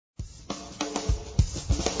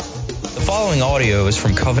following audio is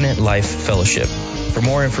from Covenant Life Fellowship. For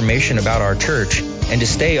more information about our church and to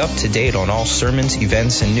stay up to date on all sermons,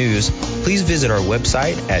 events, and news, please visit our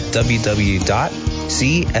website at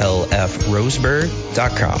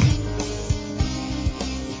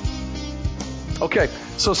www.clfroseburg.com. Okay,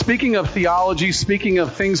 so speaking of theology, speaking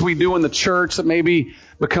of things we do in the church that maybe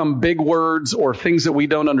become big words or things that we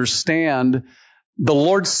don't understand, the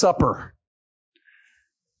Lord's Supper.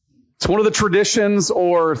 It's one of the traditions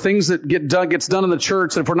or things that gets done in the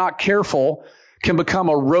church that if we're not careful can become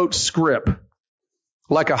a rote script,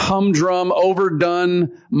 like a humdrum,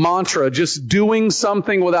 overdone mantra, just doing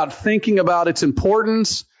something without thinking about its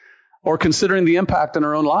importance or considering the impact on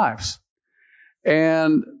our own lives.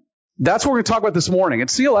 And that's what we're going to talk about this morning. At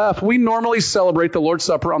CLF, we normally celebrate the Lord's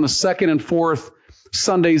Supper on the second and fourth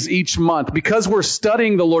Sundays each month. Because we're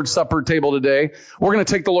studying the Lord's Supper table today, we're going to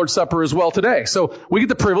take the Lord's Supper as well today. So we get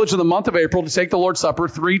the privilege in the month of April to take the Lord's Supper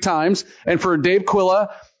 3 times. And for Dave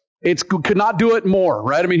Quilla, could not do it more,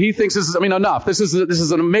 right? I mean, he thinks enough. This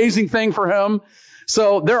is an amazing thing for him.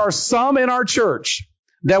 So there are some in our church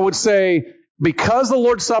that would say, because the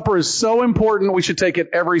Lord's Supper is so important, we should take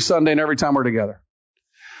it every Sunday and every time we're together.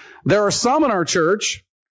 There are some in our church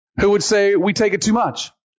who would say we take it too much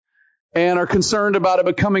and are concerned about it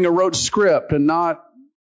becoming a rote script and not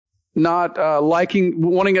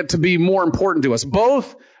wanting it to be more important to us.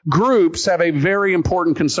 Both groups have a very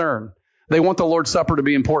important concern. They want the Lord's Supper to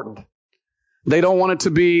be important. They don't want it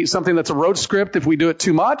to be something that's a rote script if we do it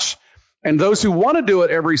too much. And those who want to do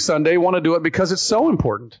it every Sunday want to do it because it's so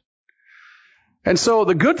important. And so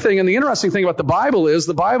the good thing and the interesting thing about the Bible is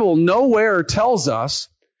the Bible nowhere tells us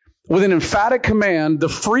with an emphatic command the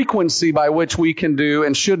frequency by which we can do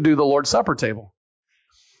and should do the Lord's Supper table.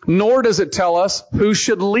 Nor does it tell us who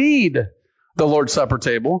should lead the Lord's Supper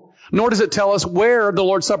table. Nor does it tell us where the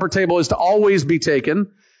Lord's Supper table is to always be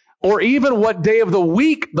taken, or even what day of the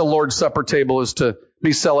week the Lord's Supper table is to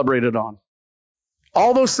be celebrated on.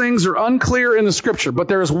 All those things are unclear in the Scripture, but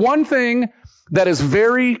there is one thing that is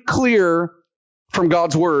very clear from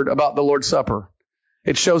God's Word about the Lord's Supper.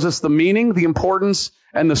 It shows us the meaning, the importance,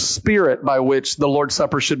 and the spirit by which the Lord's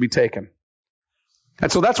Supper should be taken.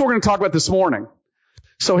 And so that's what we're going to talk about this morning.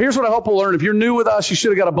 So here's what I hope we'll learn. If you're new with us, you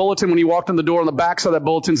should have got a bulletin when you walked in the door. On the back side of that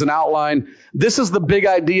bulletin is an outline. This is the big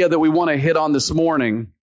idea that we want to hit on this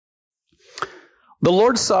morning. The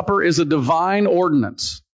Lord's Supper is a divine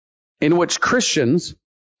ordinance in which Christians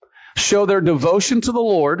show their devotion to the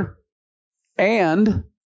Lord and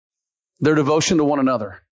their devotion to one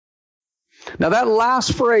another. Now, that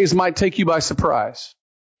last phrase might take you by surprise.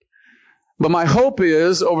 But my hope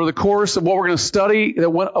is, over the course of what we're going to study,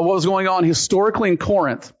 what was going on historically in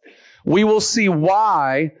Corinth, we will see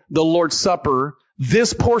why the Lord's Supper,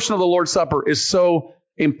 this portion of the Lord's Supper, is so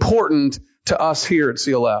important to us here at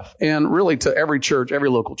CLF and really to every church, every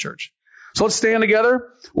local church. So let's stand together.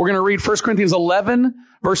 We're going to read 1 Corinthians 11,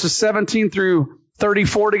 verses 17 through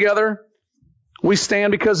 34 together. We stand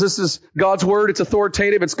because this is God's Word. It's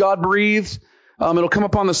authoritative. It's God-breathed. It'll come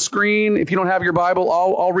up on the screen. If you don't have your Bible,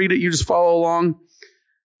 I'll read it. You just follow along.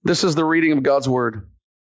 This is the reading of God's Word.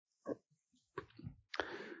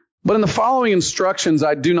 But in the following instructions,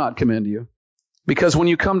 I do not commend you, because when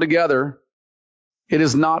you come together, it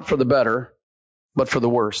is not for the better, but for the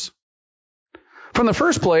worse. From the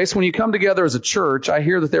first place, when you come together as a church, I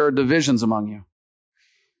hear that there are divisions among you.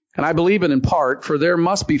 And I believe it in part, for there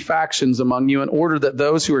must be factions among you in order that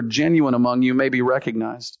those who are genuine among you may be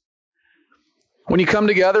recognized. When you come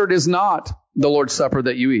together, it is not the Lord's Supper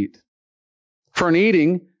that you eat. For in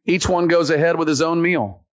eating, each one goes ahead with his own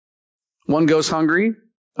meal. One goes hungry,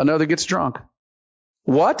 another gets drunk.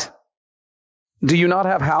 What? Do you not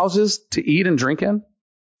have houses to eat and drink in?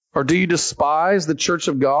 Or do you despise the church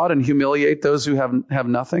of God and humiliate those who have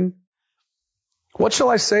nothing? What shall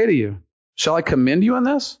I say to you? Shall I commend you in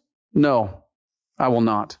this? No, I will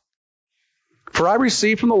not. For I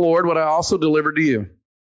received from the Lord what I also delivered to you,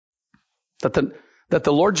 that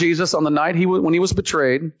the Lord Jesus, on the night when he was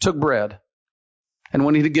betrayed, took bread. And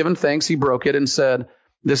when he had given thanks, he broke it and said,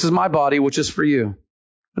 "This is my body, which is for you.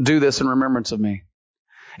 Do this in remembrance of me."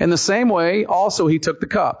 In the same way, also he took the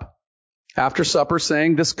cup after supper,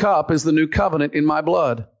 saying, "This cup is the new covenant in my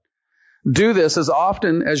blood. Do this as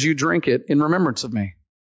often as you drink it in remembrance of me.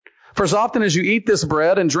 For as often as you eat this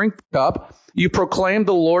bread and drink the cup, you proclaim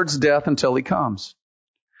the Lord's death until he comes.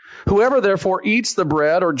 Whoever therefore eats the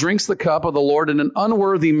bread or drinks the cup of the Lord in an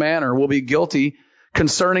unworthy manner will be guilty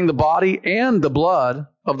concerning the body and the blood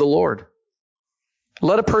of the Lord.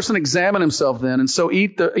 Let a person examine himself then, and so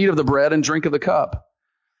eat of the bread and drink of the cup.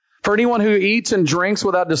 For anyone who eats and drinks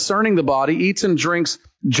without discerning the body eats and drinks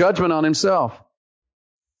judgment on himself.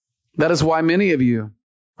 That is why many of you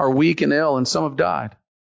are weak and ill, and some have died.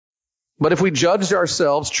 But if we judged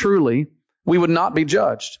ourselves truly, we would not be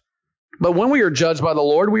judged. But when we are judged by the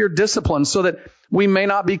Lord, we are disciplined so that we may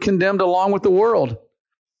not be condemned along with the world.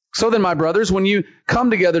 So then, my brothers, when you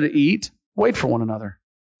come together to eat, wait for one another.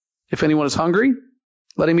 If anyone is hungry,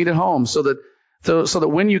 let him eat at home, so that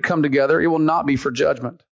when you come together, it will not be for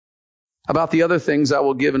judgment. About the other things, I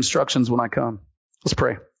will give instructions when I come. Let's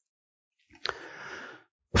pray.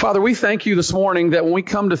 Father, we thank you this morning that when we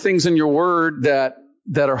come to things in your word that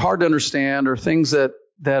are hard to understand or things that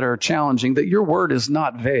are challenging, that your word is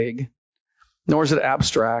not vague, nor is it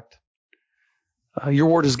abstract. Your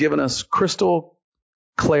word has given us crystal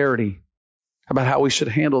clarity about how we should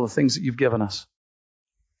handle the things that you've given us.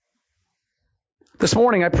 This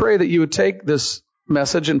morning, I pray that you would take this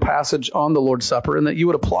message and passage on the Lord's Supper and that you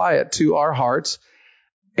would apply it to our hearts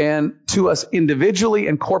and to us individually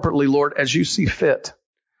and corporately, Lord, as you see fit.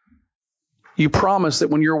 You promise that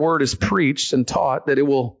when your word is preached and taught, that it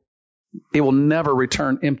will never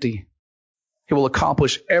return empty. It will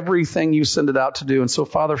accomplish everything you send it out to do. And so,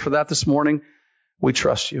 Father, for that this morning, we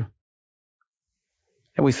trust you.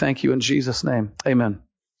 And we thank you in Jesus' name. Amen.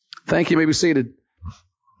 Thank you. You may be seated.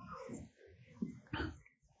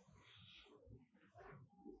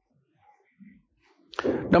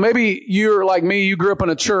 Now, maybe you're like me, you grew up in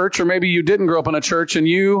a church, or maybe you didn't grow up in a church, and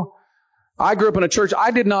I grew up in a church.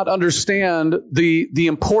 I did not understand the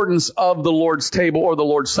importance of the Lord's table or the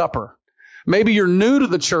Lord's Supper. Maybe you're new to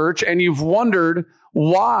the church and you've wondered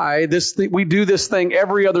why we do this thing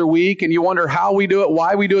every other week, and you wonder how we do it,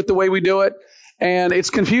 why we do it the way we do it, and it's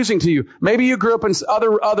confusing to you. Maybe you grew up in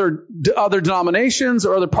other denominations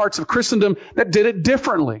or other parts of Christendom that did it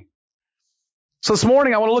differently. So this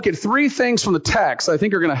morning, I want to look at 3 things from the text I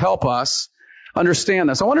think are going to help us understand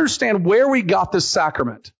this. I want to understand where we got this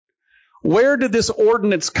sacrament. Where did this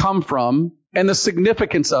ordinance come from and the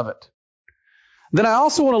significance of it? Then I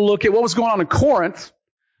also want to look at what was going on in Corinth,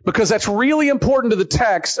 because that's really important to the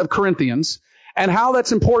text of Corinthians and how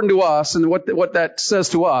that's important to us and what that says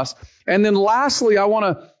to us. And then lastly, I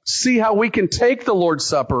want to see how we can take the Lord's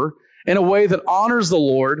Supper in a way that honors the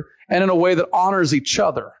Lord and in a way that honors each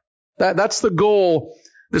other. That's the goal.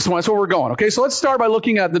 That's where we're going. Okay, so let's start by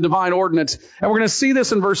looking at the divine ordinance. And we're going to see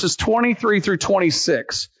this in verses 23 through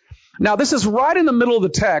 26. Now, this is right in the middle of the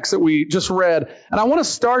text that we just read. And I want to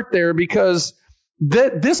start there because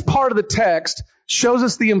this part of the text shows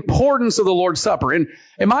us the importance of the Lord's Supper. And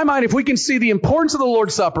in my mind, if we can see the importance of the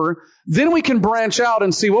Lord's Supper, then we can branch out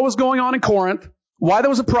and see what was going on in Corinth, why there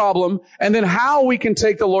was a problem, and then how we can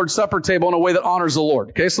take the Lord's Supper table in a way that honors the Lord.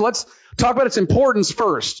 Okay, so let's talk about its importance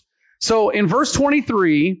first. So in verse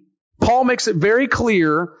 23, Paul makes it very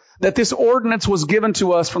clear that this ordinance was given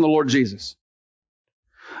to us from the Lord Jesus.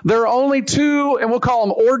 There are only 2, and we'll call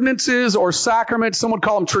them ordinances or sacraments, some would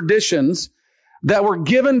call them traditions, that were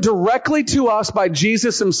given directly to us by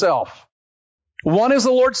Jesus himself. One is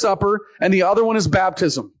the Lord's Supper, and the other one is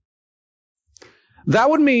baptism. That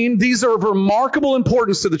would mean these are of remarkable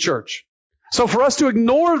importance to the church. So for us to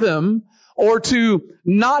ignore them or to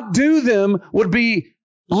not do them would be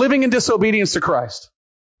living in disobedience to Christ.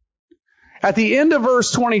 At the end of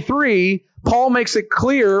verse 23, Paul makes it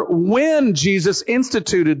clear when Jesus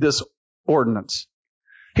instituted this ordinance.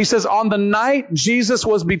 He says, on the night Jesus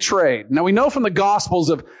was betrayed. Now we know from the Gospels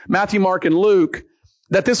of Matthew, Mark, and Luke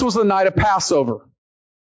that this was the night of Passover,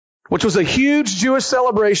 which was a huge Jewish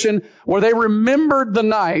celebration where they remembered the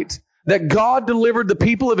night that God delivered the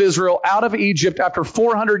people of Israel out of Egypt after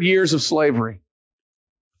 400 years of slavery.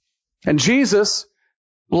 And Jesus,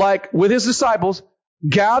 like with his disciples,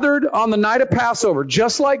 gathered on the night of Passover,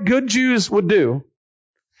 just like good Jews would do.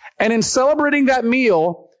 And in celebrating that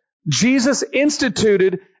meal, Jesus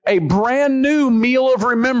instituted a brand new meal of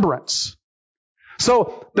remembrance.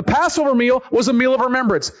 So the Passover meal was a meal of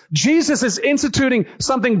remembrance. Jesus is instituting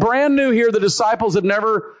something brand new here the disciples had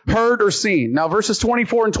never heard or seen. Now verses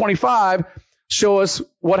 24 and 25 show us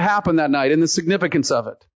what happened that night and the significance of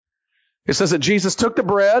it. It says that Jesus took the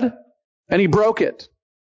bread and he broke it.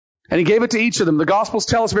 And he gave it to each of them. The Gospels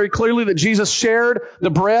tell us very clearly that Jesus shared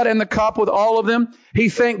the bread and the cup with all of them. He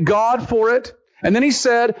thanked God for it. And then he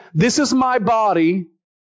said, this is my body,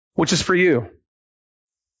 which is for you.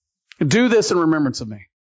 Do this in remembrance of me.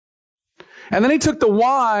 And then he took the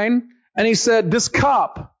wine and he said, this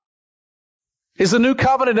cup is the new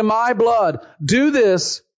covenant in my blood. Do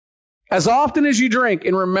this as often as you drink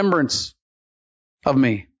in remembrance of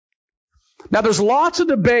me. Now there's lots of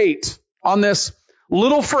debate on this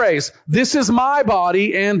little phrase, this is my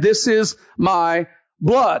body and this is my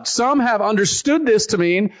blood. Some have understood this to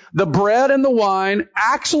mean the bread and the wine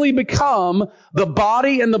actually become the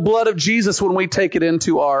body and the blood of Jesus when we take it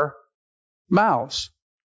into our mouths.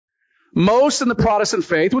 Most in the Protestant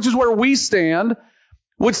faith, which is where we stand,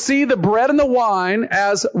 would see the bread and the wine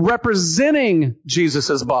as representing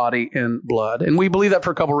Jesus' body and blood. And we believe that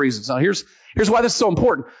for a couple reasons. Now here's why this is so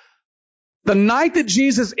important. The night that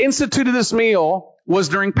Jesus instituted this meal was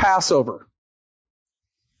during Passover.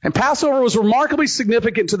 And Passover was remarkably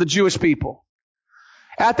significant to the Jewish people.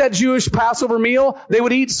 At that Jewish Passover meal, they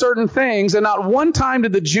would eat certain things, and not one time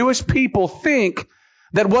did the Jewish people think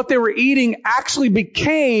that what they were eating actually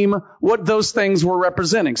became what those things were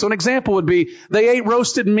representing. So an example would be they ate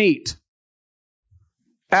roasted meat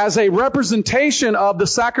as a representation of the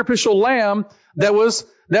sacrificial lamb that was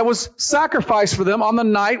sacrificed for them on the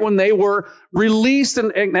night when they were released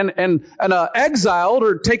and exiled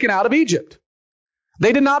or taken out of Egypt.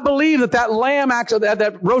 They did not believe that lamb,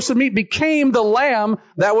 that roasted meat became the lamb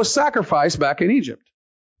that was sacrificed back in Egypt.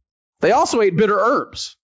 They also ate bitter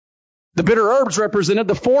herbs. The bitter herbs represented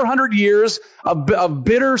the 400 years of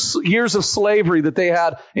bitter years of slavery that they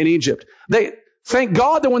had in Egypt. Thank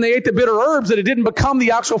God that when they ate the bitter herbs that it didn't become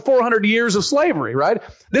the actual 400 years of slavery, right?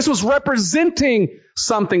 This was representing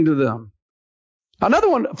something to them. Another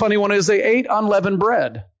one, funny one, is they ate unleavened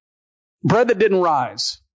bread that didn't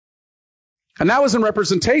rise. And that was in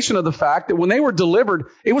representation of the fact that when they were delivered,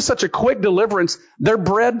 it was such a quick deliverance, their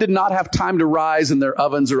bread did not have time to rise in their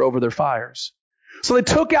ovens or over their fires. So they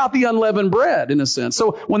took out the unleavened bread, in a sense.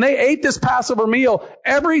 So when they ate this Passover meal,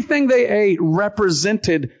 everything they ate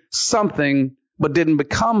represented something, but didn't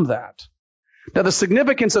become that. Now, the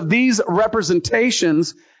significance of these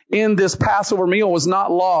representations in this Passover meal was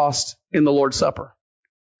not lost in the Lord's Supper.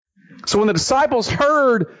 So when the disciples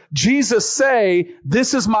heard Jesus say,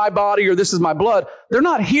 "This is my body," or "This is my blood," they're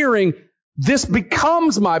not hearing, "This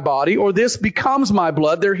becomes my body," or "This becomes my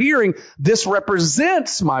blood." They're hearing, "This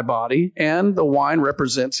represents my body," and the wine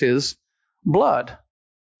represents his blood.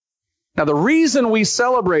 Now, the reason we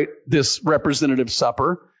celebrate this representative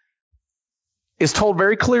supper is told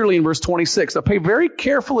very clearly in verse 26. Now, pay very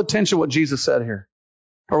careful attention to what Jesus said here,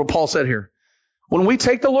 or what Paul said here. When we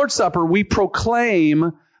take the Lord's Supper, we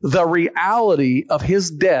proclaim the reality of his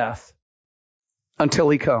death until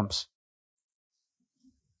he comes.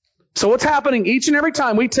 So what's happening each and every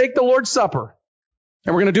time we take the Lord's Supper,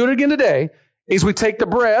 and we're going to do it again today, is we take the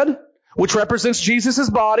bread, which represents Jesus'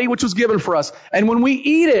 body, which was given for us. And when we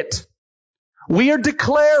eat it, we are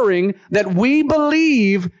declaring that we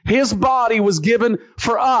believe his body was given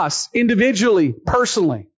for us individually,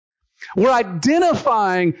 personally. We're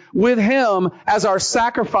identifying with him as our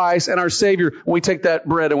sacrifice and our Savior when we take that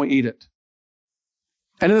bread and we eat it.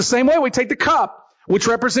 And in the same way, we take the cup, which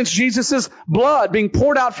represents Jesus' blood being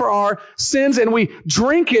poured out for our sins, and we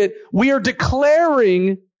drink it. We are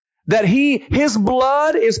declaring that his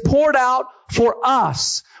blood is poured out for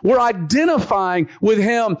us. We're identifying with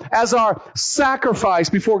him as our sacrifice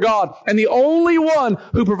before God and the only one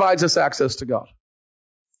who provides us access to God.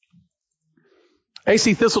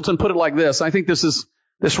 A.C. Thistleton put it like this. I think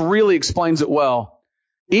this really explains it well.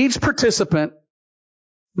 Each participant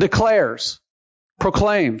declares,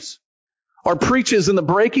 proclaims, or preaches in the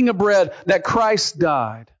breaking of bread that Christ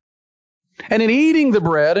died. And in eating the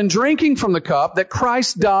bread and drinking from the cup that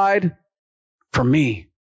Christ died for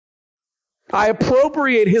me. I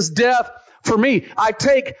appropriate his death for me. I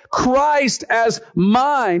take Christ as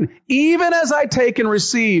mine, even as I take and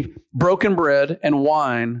receive broken bread and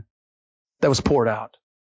wine that was poured out.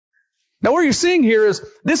 Now, what you're seeing here is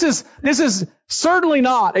this is certainly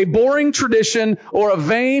not a boring tradition or a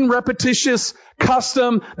vain, repetitious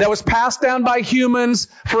custom that was passed down by humans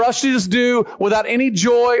for us to just do without any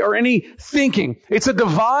joy or any thinking. It's a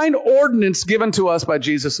divine ordinance given to us by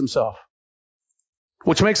Jesus himself,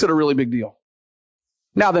 which makes it a really big deal.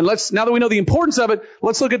 Now that we know the importance of it,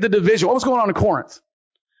 let's look at the division. What was going on in Corinth?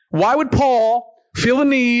 Why would Paul feel the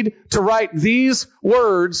need to write these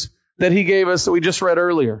words that he gave us that we just read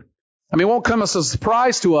earlier? I mean, it won't come as a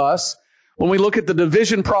surprise to us when we look at the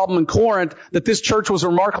division problem in Corinth that this church was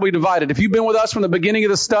remarkably divided. If you've been with us from the beginning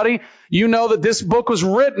of the study, you know that this book was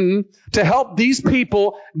written to help these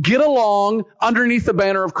people get along underneath the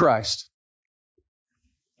banner of Christ.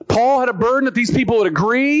 Paul had a burden that these people would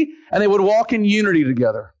agree and they would walk in unity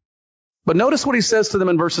together. But notice what he says to them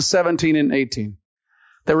in verses 17 and 18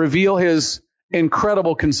 that reveal his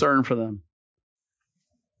incredible concern for them.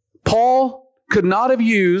 Paul could not have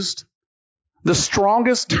used the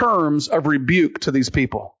strongest terms of rebuke to these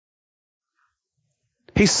people.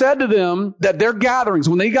 He said to them that their gatherings,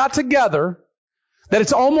 when they got together, that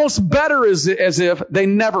it's almost better as if they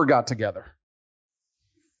never got together.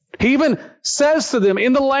 He even says to them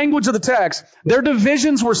in the language of the text, their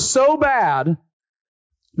divisions were so bad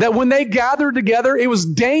that when they gathered together, it was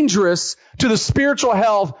dangerous to the spiritual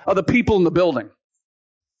health of the people in the building.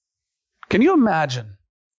 Can you imagine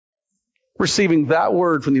receiving that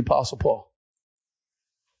word from the Apostle Paul?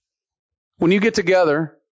 When you get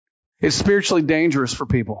together, it's spiritually dangerous for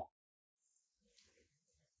people.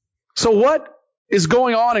 So what is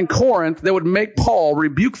going on in Corinth that would make Paul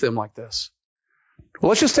rebuke them like this? Well,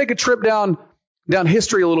 let's just take a trip down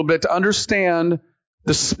history a little bit to understand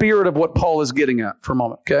the spirit of what Paul is getting at for a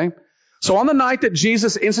moment, okay? So on the night that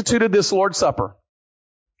Jesus instituted this Lord's Supper,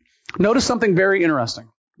 notice something very interesting.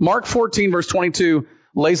 Mark 14, verse 22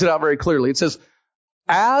 lays it out very clearly. It says,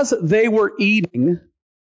 as they were eating,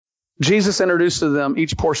 Jesus introduced to them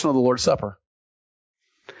each portion of the Lord's Supper.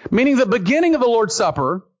 Meaning the beginning of the Lord's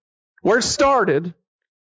Supper, where it started,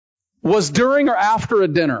 was during or after a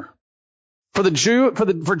dinner. For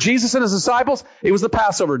Jesus and his disciples, it was the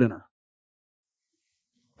Passover dinner.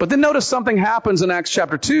 But then notice something happens in Acts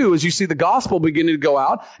chapter 2 as you see the gospel beginning to go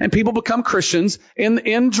out and people become Christians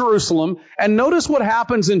in Jerusalem. And notice what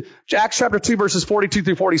happens in Acts chapter 2 verses 42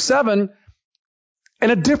 through 47 in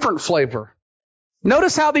a different flavor.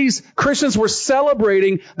 Notice how these Christians were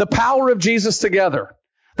celebrating the power of Jesus together.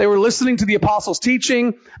 They were listening to the apostles'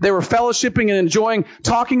 teaching. They were fellowshipping and enjoying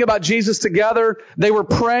talking about Jesus together. They were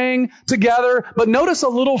praying together. But notice a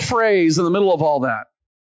little phrase in the middle of all that.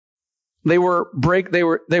 They were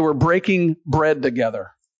breaking bread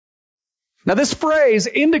together. Now this phrase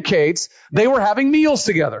indicates they were having meals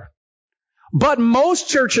together. But most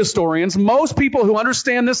church historians, most people who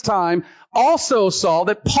understand this time, also saw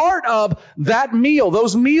that part of that meal,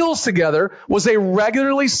 those meals together, was they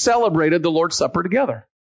regularly celebrated the Lord's Supper together.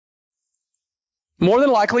 More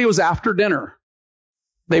than likely, it was after dinner.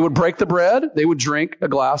 They would break the bread. They would drink a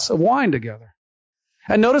glass of wine together.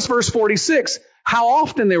 And notice verse 46, how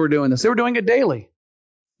often they were doing this. They were doing it daily.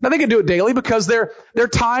 Now, they could do it daily because their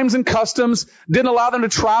times and customs didn't allow them to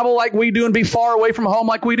travel like we do and be far away from home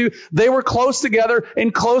like we do. They were close together in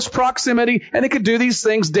close proximity, and they could do these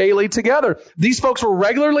things daily together. These folks were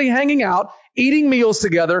regularly hanging out, eating meals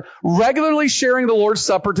together, regularly sharing the Lord's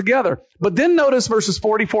Supper together. But then notice verses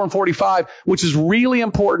 44 and 45, which is really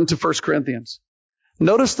important to 1 Corinthians.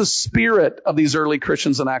 Notice the spirit of these early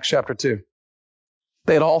Christians in Acts chapter 2.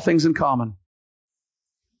 They had all things in common.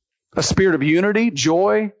 A spirit of unity,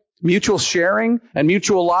 joy, mutual sharing, and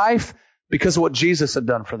mutual life because of what Jesus had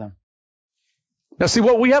done for them. Now see,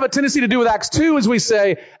 what we have a tendency to do with Acts 2 is we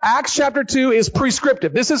say, Acts chapter 2 is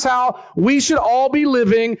prescriptive. This is how we should all be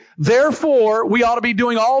living. Therefore, we ought to be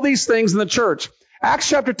doing all these things in the church. Acts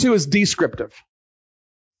chapter 2 is descriptive.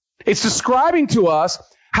 It's describing to us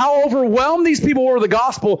how overwhelmed these people were with the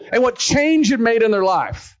gospel and what change it made in their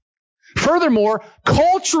life. Furthermore,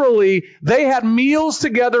 culturally, they had meals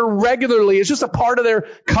together regularly. It's just a part of their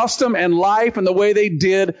custom and life and the way they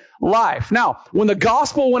did life. Now, when the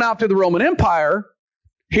gospel went out to the Roman Empire,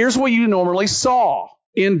 here's what you normally saw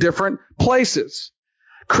in different places.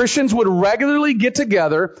 Christians would regularly get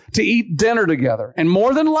together to eat dinner together. And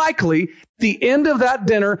more than likely, at the end of that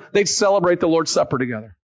dinner, they'd celebrate the Lord's Supper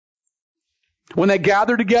together. When they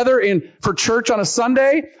gathered together for church on a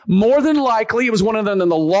Sunday, more than likely it was one of them in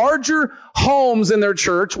the larger homes in their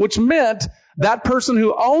church, which meant that person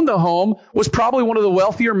who owned the home was probably one of the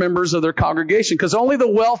wealthier members of their congregation because only the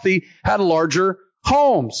wealthy had larger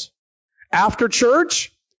homes. After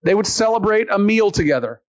church, they would celebrate a meal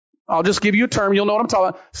together. I'll just give you a term. You'll know what I'm talking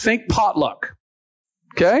about. Think potluck.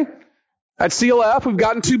 Okay? At CLF, we've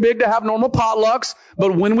gotten too big to have normal potlucks,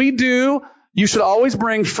 but when we do, you should always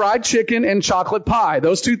bring fried chicken and chocolate pie.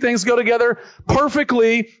 Those two things go together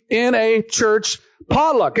perfectly in a church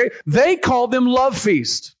potluck. Okay? They called them love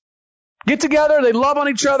feast. Get together, they love on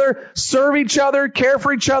each other, serve each other, care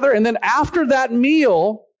for each other, and then after that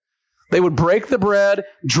meal, they would break the bread,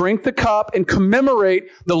 drink the cup, and commemorate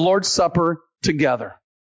the Lord's Supper together.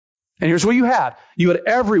 And here's what you had. You had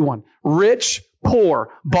everyone, rich, poor,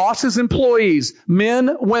 bosses, employees,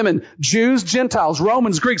 men, women, Jews, Gentiles,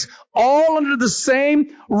 Romans, Greeks, all under the same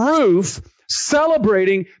roof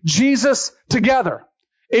celebrating Jesus together.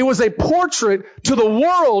 It was a portrait to the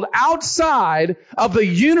world outside of the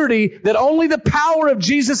unity that only the power of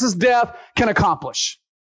Jesus' death can accomplish.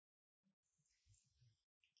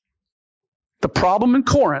 The problem in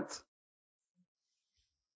Corinth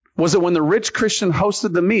was that when the rich Christian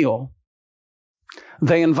hosted the meal,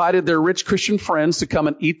 they invited their rich Christian friends to come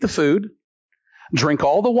and eat the food, drink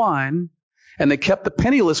all the wine, and they kept the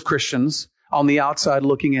penniless Christians on the outside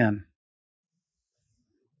looking in.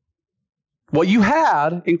 What you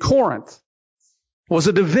had in Corinth was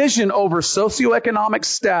a division over socioeconomic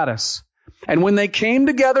status. And when they came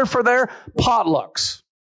together for their potlucks,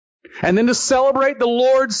 and then to celebrate the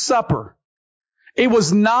Lord's Supper, it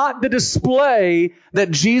was not the display that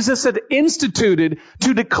Jesus had instituted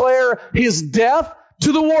to declare his death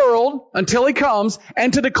to the world until he comes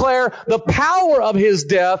and to declare the power of his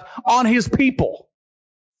death on his people.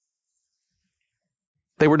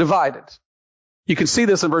 They were divided. You can see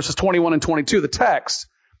this in verses 21 and 22, the text.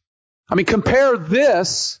 I mean, compare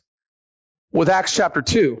this with Acts chapter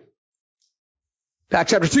 2.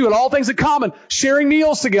 Acts chapter 2 had all things in common, sharing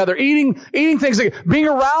meals together, eating things together, being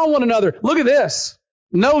around one another. Look at this.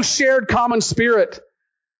 No shared common spirit.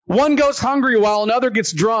 One goes hungry while another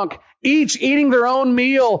gets drunk, each eating their own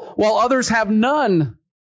meal while others have none.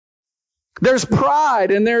 There's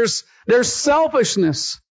pride and there's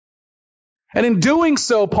selfishness. And in doing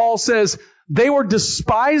so, Paul says, they were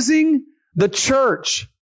despising the church,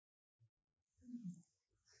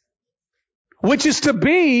 which is to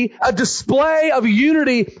be a display of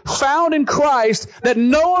unity found in Christ that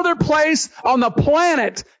no other place on the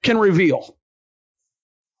planet can reveal.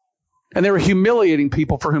 And they were humiliating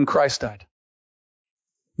people for whom Christ died.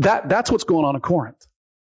 That's what's going on in Corinth.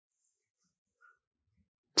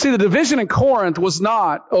 See, the division in Corinth was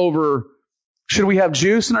not over, should we have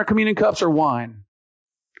juice in our communion cups or wine?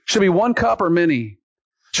 Should we one cup or many?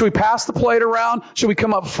 Should we pass the plate around? Should we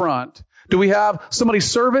come up front? Do we have somebody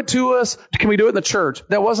serve it to us? Can we do it in the church?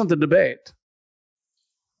 That wasn't the debate.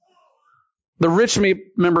 The rich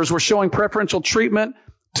members were showing preferential treatment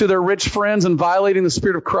to their rich friends and violating the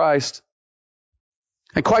Spirit of Christ.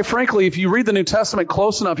 And quite frankly, if you read the New Testament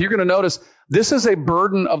close enough, you're going to notice this is a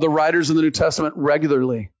burden of the writers in the New Testament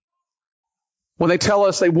regularly. When they tell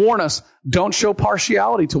us, they warn us, don't show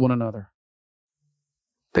partiality to one another.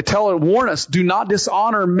 They warn us, do not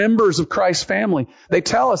dishonor members of Christ's family. They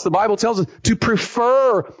tell us, the Bible tells us, to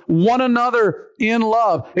prefer one another in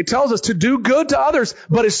love. It tells us to do good to others,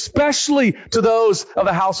 but especially to those of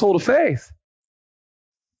the household of faith.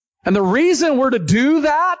 And the reason we're to do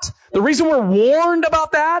that, the reason we're warned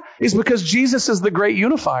about that, is because Jesus is the great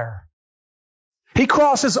unifier. He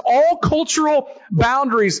crosses all cultural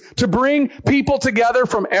boundaries to bring people together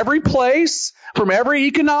from every place, from every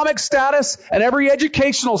economic status, and every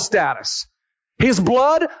educational status. His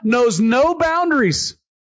blood knows no boundaries.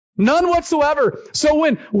 None whatsoever. So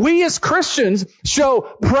when we as Christians show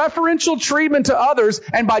preferential treatment to others,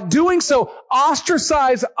 and by doing so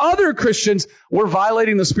ostracize other Christians, we're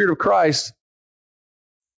violating the Spirit of Christ.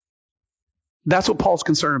 That's what Paul's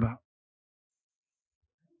concerned about.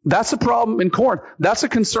 That's the problem in Corinth. That's a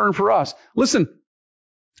concern for us. Listen,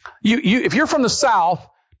 if you're from the South,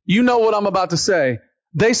 you know what I'm about to say.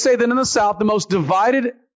 They say that in the South, the most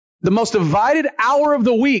divided hour of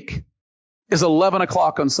the week is 11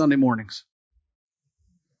 o'clock on Sunday mornings.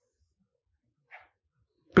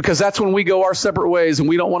 Because that's when we go our separate ways and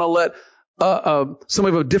we don't want to let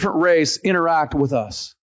somebody of a different race interact with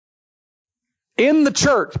us. In the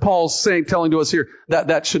church, Paul's telling to us here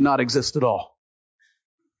that should not exist at all.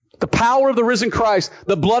 The power of the risen Christ,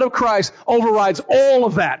 the blood of Christ overrides all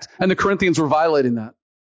of that. And the Corinthians were violating that.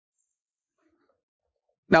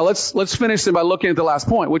 Now let's finish by looking at the last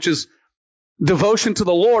point, which is devotion to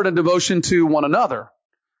the Lord and devotion to one another.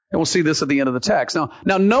 And we'll see this at the end of the text.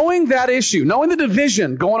 Now knowing that issue, knowing the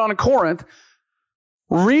division going on in Corinth,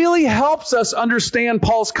 really helps us understand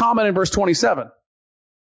Paul's comment in verse 27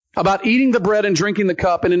 about eating the bread and drinking the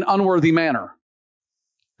cup in an unworthy manner.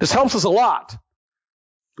 This helps us a lot.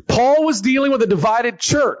 Paul was dealing with a divided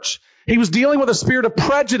church. He was dealing with a spirit of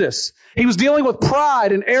prejudice. He was dealing with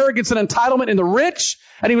pride and arrogance and entitlement in the rich.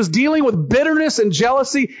 And he was dealing with bitterness and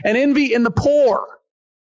jealousy and envy in the poor.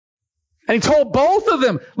 And he told both of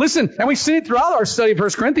them, listen, and we see it throughout our study of 1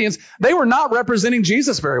 Corinthians, they were not representing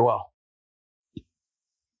Jesus very well.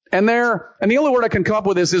 And the only word I can come up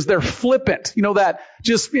with is they're flippant. You know, that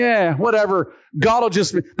just, whatever.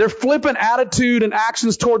 Their flippant attitude and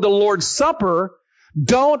actions toward the Lord's Supper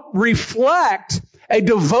don't reflect a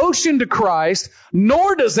devotion to Christ,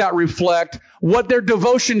 nor does that reflect what their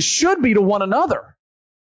devotion should be to one another.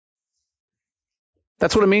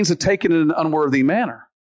 That's what it means to take it in an unworthy manner.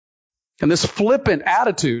 And this flippant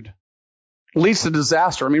attitude leads to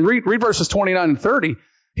disaster. I mean, read verses 29 and 30.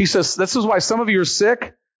 He says, this is why some of you are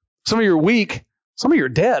sick, some of you are weak, some of you are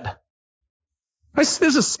dead. This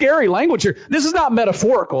is scary language here. This is not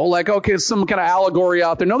metaphorical, like, okay, it's some kind of allegory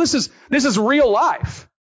out there. No, this is real life.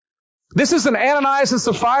 This is an Ananias and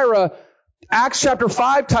Sapphira, Acts chapter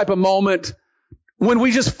 5 type of moment when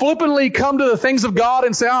we just flippantly come to the things of God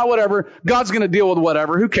and say, whatever, God's going to deal with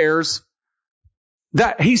whatever, who cares?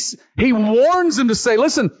 That he warns them to say,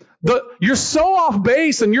 listen, You're so off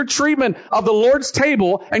base in your treatment of the Lord's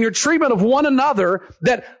table and your treatment of one another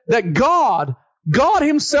that God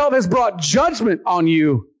himself has brought judgment on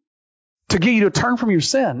you to get you to turn from your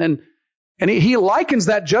sin. And he likens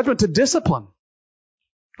that judgment to discipline.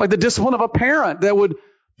 Like the discipline of a parent that would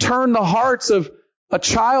turn the hearts of a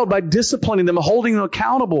child by disciplining them, holding them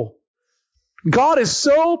accountable. God is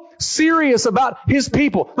so serious about his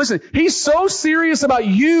people. Listen, he's so serious about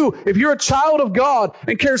you if you're a child of God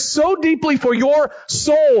and cares so deeply for your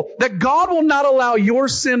soul that God will not allow your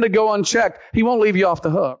sin to go unchecked. He won't leave you off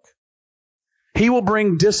the hook. He will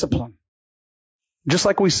bring discipline, just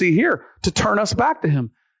like we see here, to turn us back to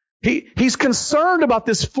him. He's concerned about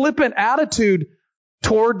this flippant attitude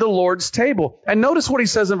toward the Lord's table. And notice what he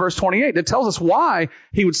says in verse 28. It tells us why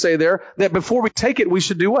he would say there that before we take it, we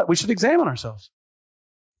should do what? We should examine ourselves.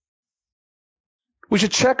 We should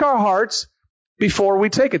check our hearts before we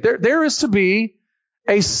take it. There is to be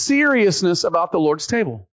a seriousness about the Lord's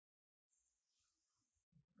table.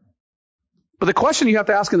 But the question you have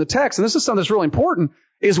to ask in the text, and this is something that's really important,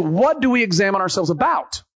 is what do we examine ourselves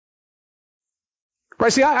about?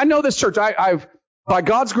 Right? See, I know this church. By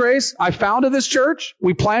God's grace, I founded this church.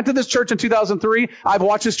 We planted this church in 2003. I've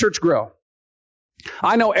watched this church grow.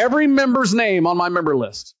 I know every member's name on my member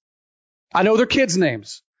list. I know their kids'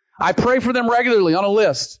 names. I pray for them regularly on a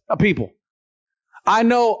list of people. I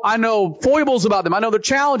know foibles about them. I know their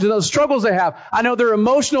challenges, those struggles they have. I know their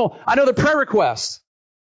emotional, I know their prayer requests.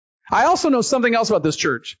 I also know something else about this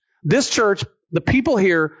church. This church, the people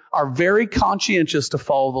here are very conscientious to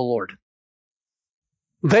follow the Lord.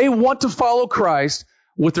 They want to follow Christ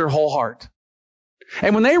with their whole heart.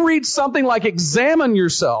 And when they read something like examine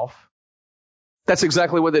yourself, that's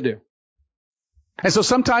exactly what they do. And so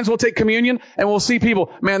sometimes we'll take communion and we'll see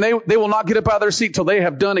people, man, they will not get up out of their seat till they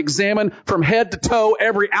have done examine from head to toe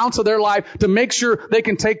every ounce of their life to make sure they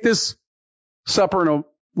can take this supper in a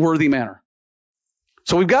worthy manner.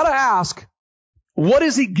 So we've got to ask, what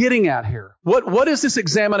is he getting at here? What is this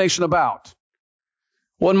examination about?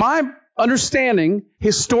 Well, in my understanding,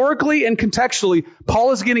 historically and contextually,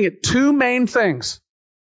 Paul is getting at two main things.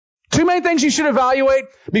 Two main things you should evaluate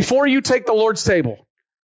before you take the Lord's table.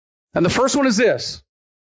 And the first one is this,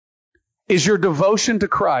 is your devotion to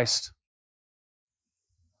Christ.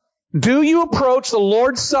 Do you approach the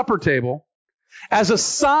Lord's Supper table as a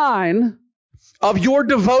sign of your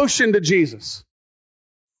devotion to Jesus?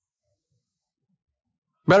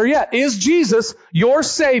 Better yet, is Jesus your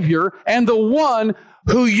Savior and the one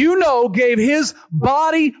who you know gave his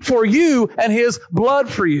body for you and his blood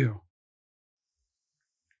for you?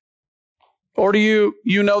 Or do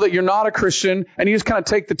you know that you're not a Christian and you just kind of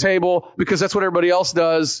take the table because that's what everybody else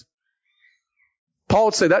does? Paul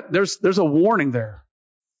would say that there's a warning there.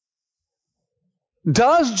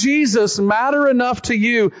 Does Jesus matter enough to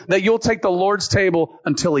you that you'll take the Lord's table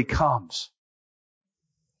until he comes?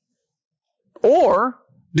 Or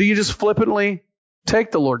do you just flippantly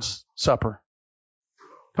take the Lord's Supper?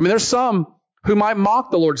 I mean, there's some who might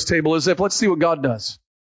mock the Lord's table as if, let's see what God does.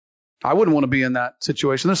 I wouldn't want to be in that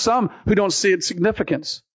situation. There's some who don't see its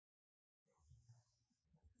significance.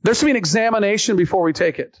 There should be an examination before we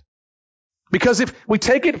take it. Because if we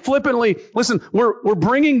take it flippantly, listen, we're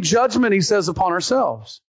bringing judgment, he says, upon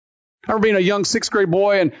ourselves. I remember being a young 6th grade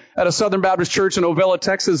boy at a Southern Baptist church in Ovella,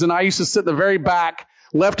 Texas, and I used to sit in the very back,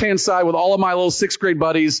 left-hand side with all of my little 6th grade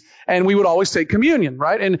buddies, and we would always take communion,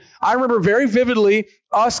 right? And I remember very vividly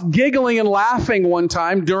us giggling and laughing one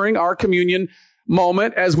time during our communion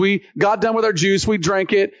moment as we got done with our juice, we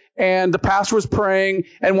drank it, and the pastor was praying,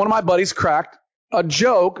 and one of my buddies cracked a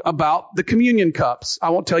joke about the communion cups. I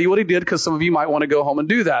won't tell you what he did because some of you might want to go home and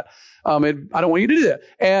do that. I don't want you to do that.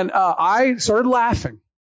 And I started laughing.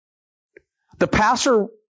 The pastor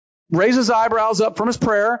raised his eyebrows up from his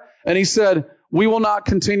prayer, and he said, "We will not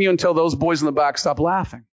continue until those boys in the back stop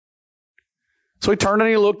laughing." So he turned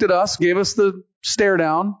and he looked at us, gave us the stare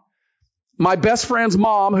down. My best friend's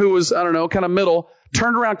mom, who was, I don't know, kind of middle,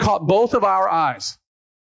 turned around, caught both of our eyes.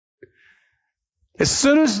 As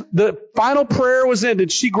soon as the final prayer was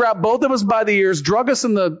ended, she grabbed both of us by the ears, drug us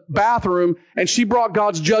in the bathroom, and she brought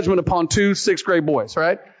God's judgment upon 2 6th grade boys,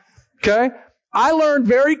 right? Okay? I learned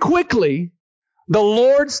very quickly the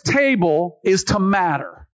Lord's table is to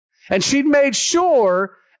matter. And she'd made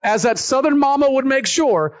sure, as that Southern mama would make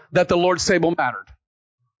sure, that the Lord's table mattered.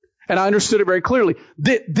 And I understood it very clearly.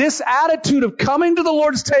 This attitude of coming to the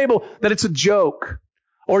Lord's table, that it's a joke,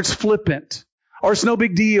 or it's flippant, or it's no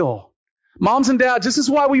big deal. Moms and dads, this is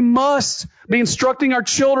why we must be instructing our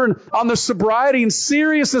children on the sobriety and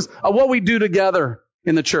seriousness of what we do together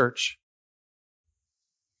in the church.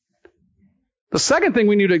 The second thing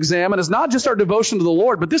we need to examine is not just our devotion to the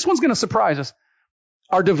Lord, but this one's going to surprise us.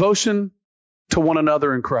 Our devotion to one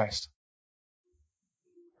another in Christ.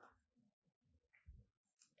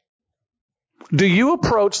 Do you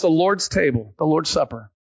approach the Lord's table, the Lord's Supper,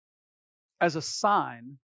 as a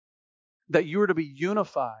sign that you are to be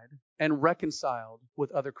unified and reconciled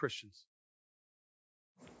with other Christians?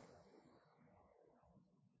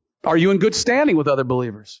 Are you in good standing with other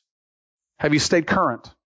believers? Have you stayed current?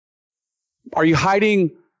 Are you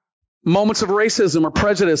hiding moments of racism or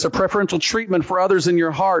prejudice or preferential treatment for others in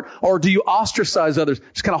your heart? Or do you ostracize others?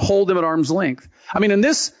 Just kind of hold them at arm's length. I mean, in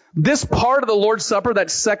this part of the Lord's Supper, that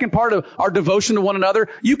second part of our devotion to one another,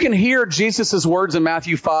 you can hear Jesus' words in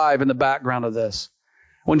Matthew 5 in the background of this.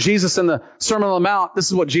 When Jesus in the Sermon on the Mount, this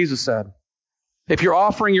is what Jesus said. If you're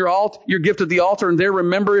offering your gift at the altar and there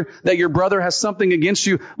remember that your brother has something against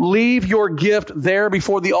you, leave your gift there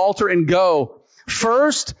before the altar and go.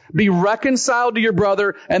 First, be reconciled to your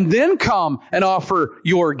brother and then come and offer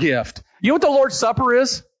your gift. You know what the Lord's Supper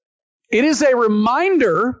is? It is a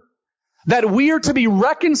reminder that we are to be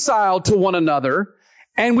reconciled to one another,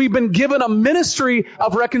 and we've been given a ministry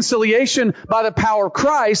of reconciliation by the power of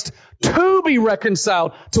Christ to be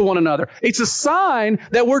reconciled to one another. It's a sign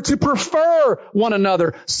that we're to prefer one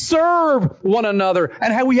another, serve one another,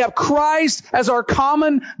 and how we have Christ as our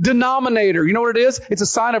common denominator. You know what it is? It's a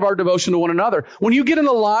sign of our devotion to one another. When you get in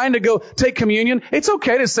the line to go take communion, it's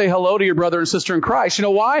okay to say hello to your brother and sister in Christ. You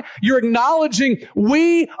know why? You're acknowledging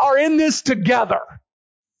we are in this together.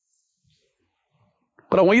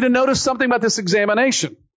 But I want you to notice something about this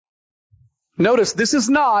examination. Notice, this is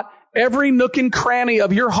not every nook and cranny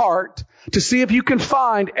of your heart to see if you can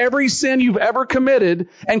find every sin you've ever committed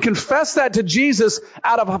and confess that to Jesus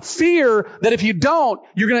out of a fear that if you don't,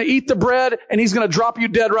 you're going to eat the bread and He's going to drop you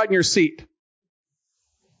dead right in your seat.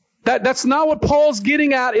 That's not what Paul's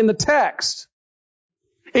getting at in the text.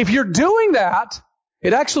 If you're doing that,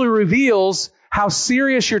 it actually reveals how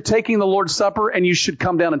serious you're taking the Lord's Supper, and you should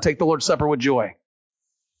come down and take the Lord's Supper with joy.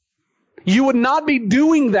 You would not be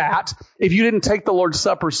doing that if you didn't take the Lord's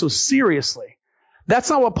Supper so seriously.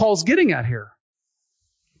 That's not what Paul's getting at here.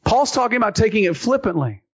 Paul's talking about taking it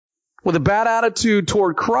flippantly, with a bad attitude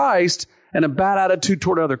toward Christ and a bad attitude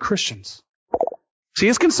toward other Christians. See,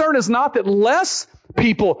 his concern is not that less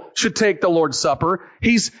people should take the Lord's Supper.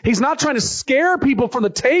 He's not trying to scare people from the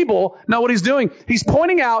table. No, what he's doing, he's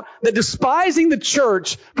pointing out that despising the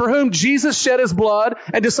church for whom Jesus shed His blood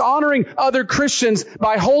and dishonoring other Christians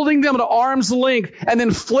by holding them at arm's length and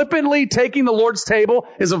then flippantly taking the Lord's table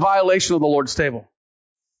is a violation of the Lord's table.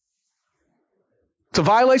 It's a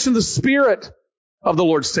violation of the spirit of the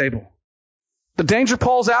Lord's table. The danger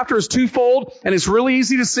Paul's after is twofold, and it's really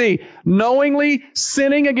easy to see. Knowingly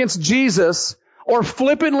sinning against Jesus or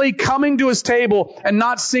flippantly coming to His table and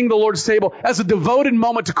not seeing the Lord's table as a devoted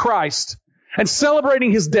moment to Christ and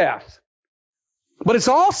celebrating His death. But it's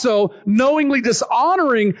also knowingly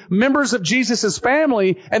dishonoring members of Jesus'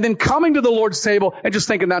 family and then coming to the Lord's table and just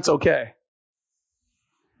thinking that's okay.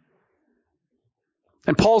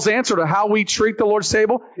 And Paul's answer to how we treat the Lord's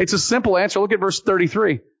table, it's a simple answer. Look at verse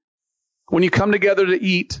 33. When you come together to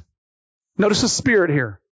eat, notice the spirit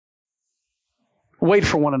here. Wait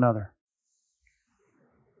for one another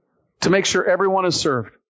to make sure everyone is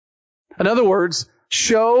served. In other words,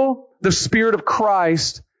 show the Spirit of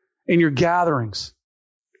Christ in your gatherings.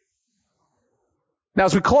 Now,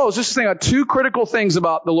 as we close, just think about two critical things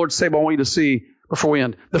about the Lord's table I want you to see before we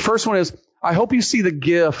end. The first one is, I hope you see the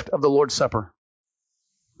gift of the Lord's Supper.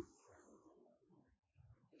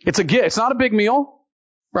 It's a gift. It's not a big meal.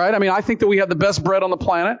 Right? I mean, I think that we have the best bread on the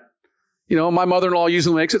planet. You know, my mother-in-law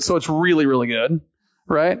usually makes it, so it's really, really good.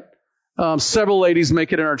 Right? Several ladies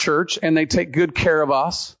make it in our church, and they take good care of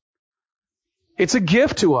us. It's a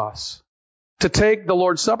gift to us to take the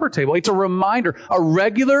Lord's Supper table. It's a reminder, a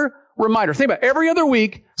regular reminder. Think about it. Every other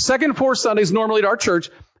week, second and fourth Sundays normally at our church,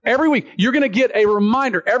 every week, you're going to get a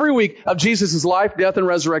reminder every week of Jesus' life, death, and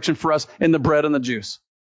resurrection for us in the bread and the juice.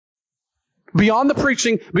 Beyond the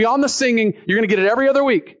preaching, beyond the singing, you're going to get it every other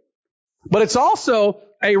week. But it's also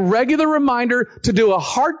a regular reminder to do a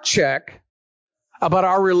heart check about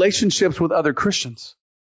our relationships with other Christians.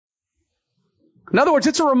 In other words,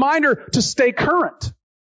 it's a reminder to stay current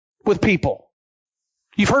with people.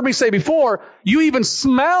 You've heard me say before, you even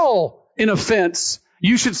smell an offense.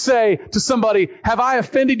 You should say to somebody, have I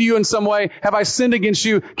offended you in some way? Have I sinned against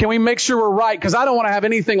you? Can we make sure we're right? Because I don't want to have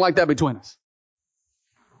anything like that between us.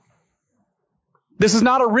 This is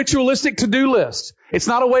not a ritualistic to-do list. It's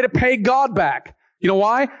not a way to pay God back. You know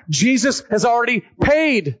why? Jesus has already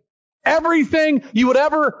paid everything you would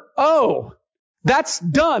ever owe. That's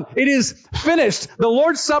done. It is finished. The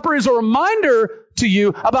Lord's Supper is a reminder to you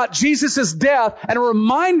about Jesus' death and a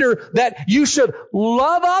reminder that you should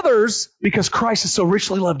love others because Christ has so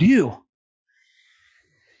richly loved you.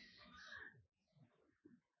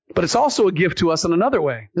 But it's also a gift to us in another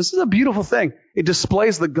way. This is a beautiful thing. It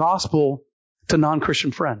displays the gospel to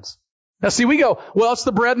non-Christian friends. Now see, we go, well, it's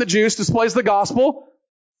the bread and the juice, displays the gospel.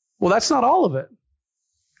 Well, that's not all of it.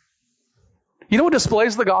 You know what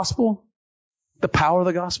displays the gospel? The power of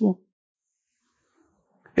the gospel?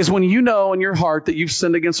 Is when you know in your heart that you've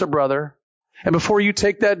sinned against a brother, and before you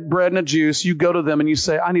take that bread and the juice, you go to them and you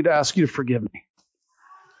say, I need to ask you to forgive me.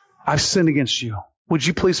 I've sinned against you. Would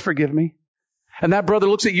you please forgive me? And that brother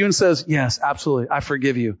looks at you and says, yes, absolutely, I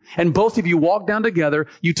forgive you. And both of you walk down together,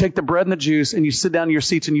 you take the bread and the juice, and you sit down in your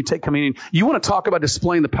seats and you take communion. You want to talk about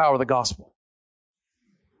displaying the power of the gospel.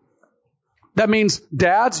 That means,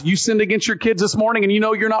 dads, you sinned against your kids this morning and you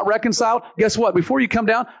know you're not reconciled. Guess what? Before you come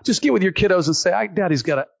down, just get with your kiddos and say, Daddy's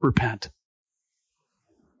got to repent.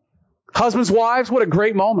 Husbands, wives, what a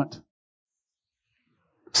great moment.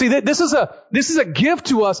 See, this is a gift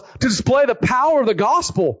to us to display the power of the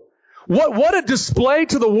gospel. What a display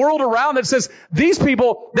to the world around that says, these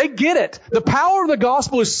people, they get it. The power of the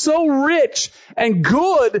gospel is so rich and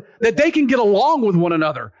good that they can get along with one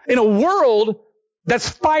another in a world that's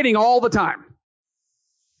fighting all the time.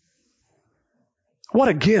 What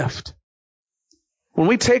a gift. When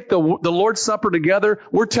we take the Lord's Supper together,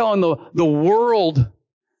 we're telling the world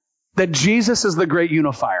that Jesus is the great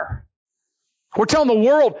unifier. We're telling the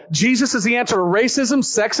world Jesus is the answer to racism,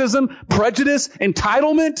 sexism, prejudice,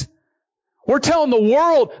 entitlement. We're telling the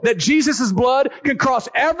world that Jesus' blood can cross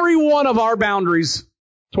every one of our boundaries.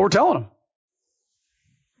 That's what we're telling them.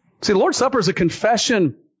 See, the Lord's Supper is a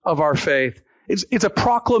confession of our faith. It's a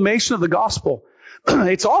proclamation of the gospel.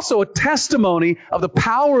 It's also a testimony of the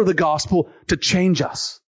power of the gospel to change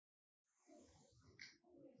us.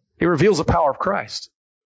 It reveals the power of Christ.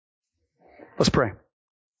 Let's pray.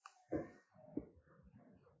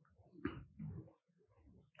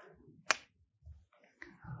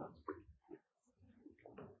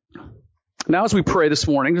 Now as we pray this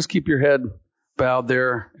morning, just keep your head bowed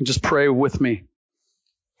there and just pray with me.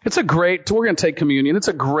 We're going to take communion. It's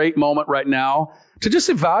a great moment right now to just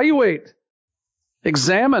evaluate,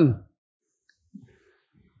 examine.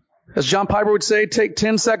 As John Piper would say, take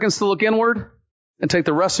 10 seconds to look inward and take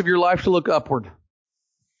the rest of your life to look upward.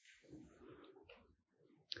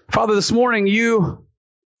 Father, this morning you're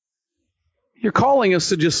calling us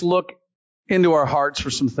to just look into our hearts for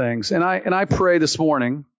some things. And I pray this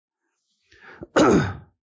morning,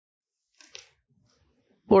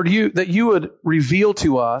 Lord, that you would reveal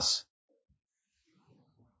to us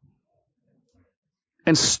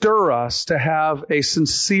and stir us to have a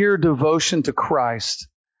sincere devotion to Christ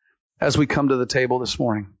as we come to the table this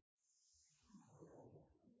morning.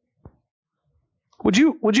 Would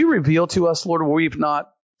you reveal to us, Lord, where we've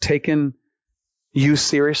not taken you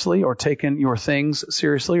seriously or taken your things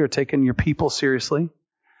seriously or taken your people seriously?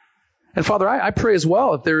 And Father, I pray as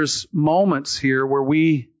well if there's moments here where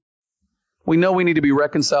we know we need to be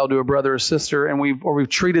reconciled to a brother or sister and we've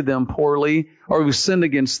treated them poorly or we've sinned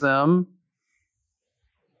against them.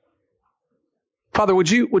 Father,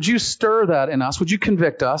 would you stir that in us? Would you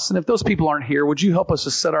convict us? And if those people aren't here, would you help us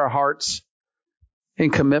to set our hearts in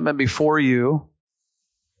commitment before you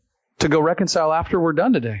to go reconcile after we're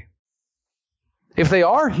done today? If they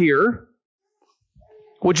are here,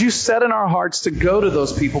 would you set in our hearts to go to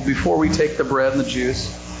those people before we take the bread and the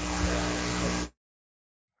juice?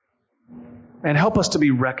 And help us to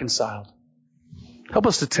be reconciled. Help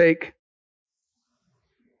us to take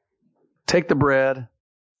the bread,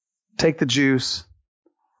 take the juice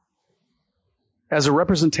as a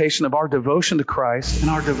representation of our devotion to Christ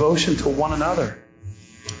and our devotion to one another.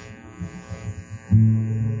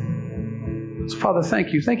 So, Father,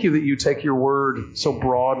 thank you. Thank you that you take your word so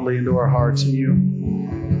broadly into our hearts and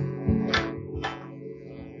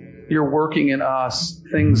you're working in us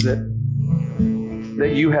things that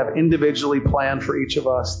you have individually planned for each of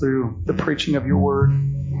us through the preaching of your word.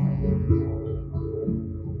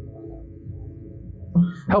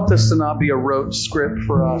 Help this to not be a rote script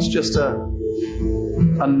for us, just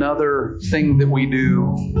another thing that we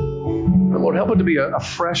do. But Lord, help it to be a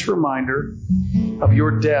fresh reminder of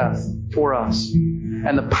your death for us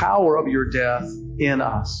and the power of your death in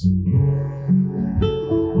us.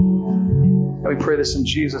 And we pray this in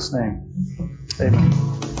Jesus' name. Amen.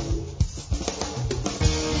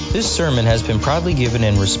 This sermon has been proudly given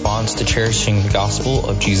in response to cherishing the gospel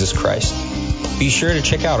of Jesus Christ. Be sure to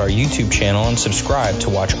check out our YouTube channel and subscribe to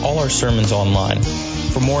watch all our sermons online.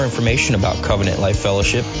 For more information about Covenant Life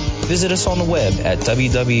Fellowship, visit us on the web at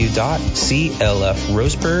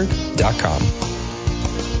www.clfroseburg.com.